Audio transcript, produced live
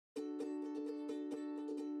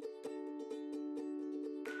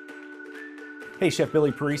Hey, Chef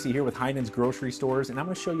Billy Parisi here with Heinen's Grocery Stores, and I'm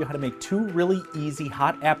going to show you how to make two really easy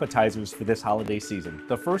hot appetizers for this holiday season.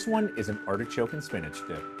 The first one is an artichoke and spinach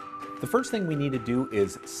dip. The first thing we need to do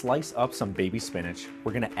is slice up some baby spinach.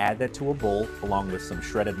 We're going to add that to a bowl along with some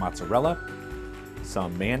shredded mozzarella,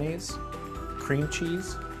 some mayonnaise, cream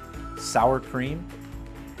cheese, sour cream,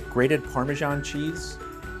 grated parmesan cheese,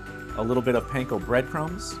 a little bit of panko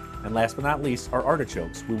breadcrumbs, and last but not least, our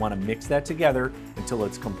artichokes. We want to mix that together until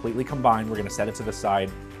it's completely combined. We're going to set it to the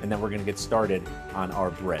side, and then we're going to get started on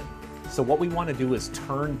our bread. So what we want to do is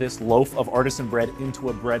turn this loaf of artisan bread into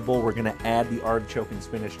a bread bowl. We're going to add the artichoke and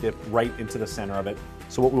spinach dip right into the center of it.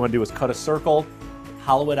 So what we want to do is cut a circle,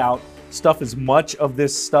 hollow it out, stuff as much of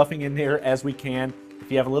this stuffing in here as we can.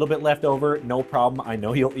 If you have a little bit left over, no problem. I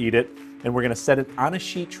know you'll eat it. And we're going to set it on a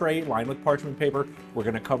sheet tray lined with parchment paper. We're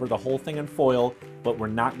going to cover the whole thing in foil, but we're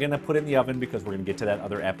not going to put it in the oven because we're going to get to that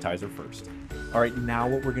other appetizer first. All right, now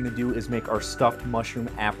what we're going to do is make our stuffed mushroom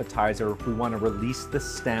appetizer. We want to release the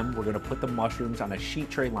stem. We're going to put the mushrooms on a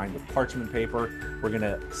sheet tray lined with parchment paper. We're going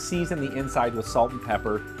to season the inside with salt and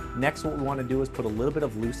pepper. Next, what we want to do is put a little bit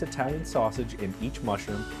of loose Italian sausage in each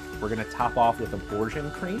mushroom. We're going to top off with a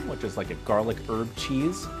borsin cream, which is like a garlic herb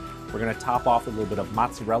cheese. We're going to top off with a little bit of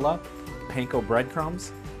mozzarella, panko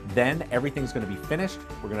breadcrumbs. Then everything's going to be finished.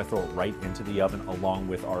 We're going to throw it right into the oven along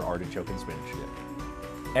with our artichoke and spinach dip.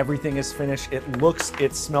 Everything is finished.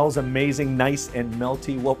 It smells amazing, nice and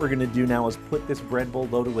melty. What we're going to do now is put this bread bowl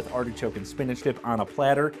loaded with artichoke and spinach dip on a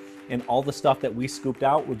platter, and all the stuff that we scooped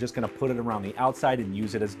out, we're just going to put it around the outside and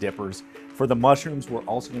use it as dippers. For the mushrooms, we're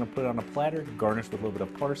also going to put it on a platter, garnish with a little bit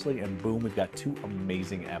of parsley, and boom, we've got two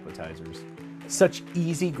amazing appetizers. Such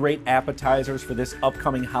easy, great appetizers for this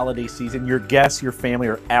upcoming holiday season. Your guests, your family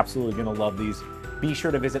are absolutely going to love these. Be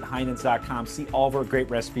sure to visit Heinens.com, see all of our great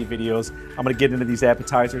recipe videos. I'm going to get into these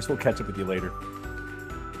appetizers. We'll catch up with you later.